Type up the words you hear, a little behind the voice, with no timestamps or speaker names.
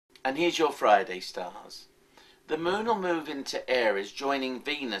And here's your Friday stars. The moon will move into Aries, joining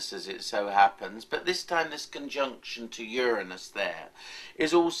Venus as it so happens, but this time this conjunction to Uranus there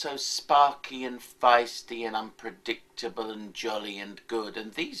is also sparky and feisty and unpredictable and jolly and good,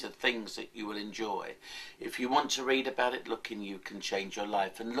 and these are things that you will enjoy. If you want to read about it, look in You Can Change Your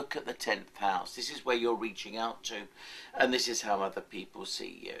Life and look at the 10th house. This is where you're reaching out to, and this is how other people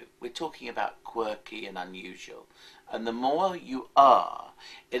see you. We're talking about quirky and unusual, and the more you are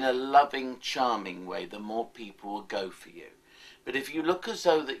in a loving, charming way, the more people will go for you. But if you look as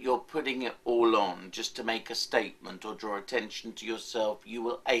though that you're putting it all on just to make a statement or draw attention to yourself, you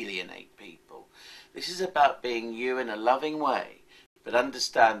will alienate people. This is about being you in a loving way, but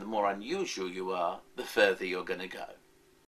understand the more unusual you are, the further you're going to go.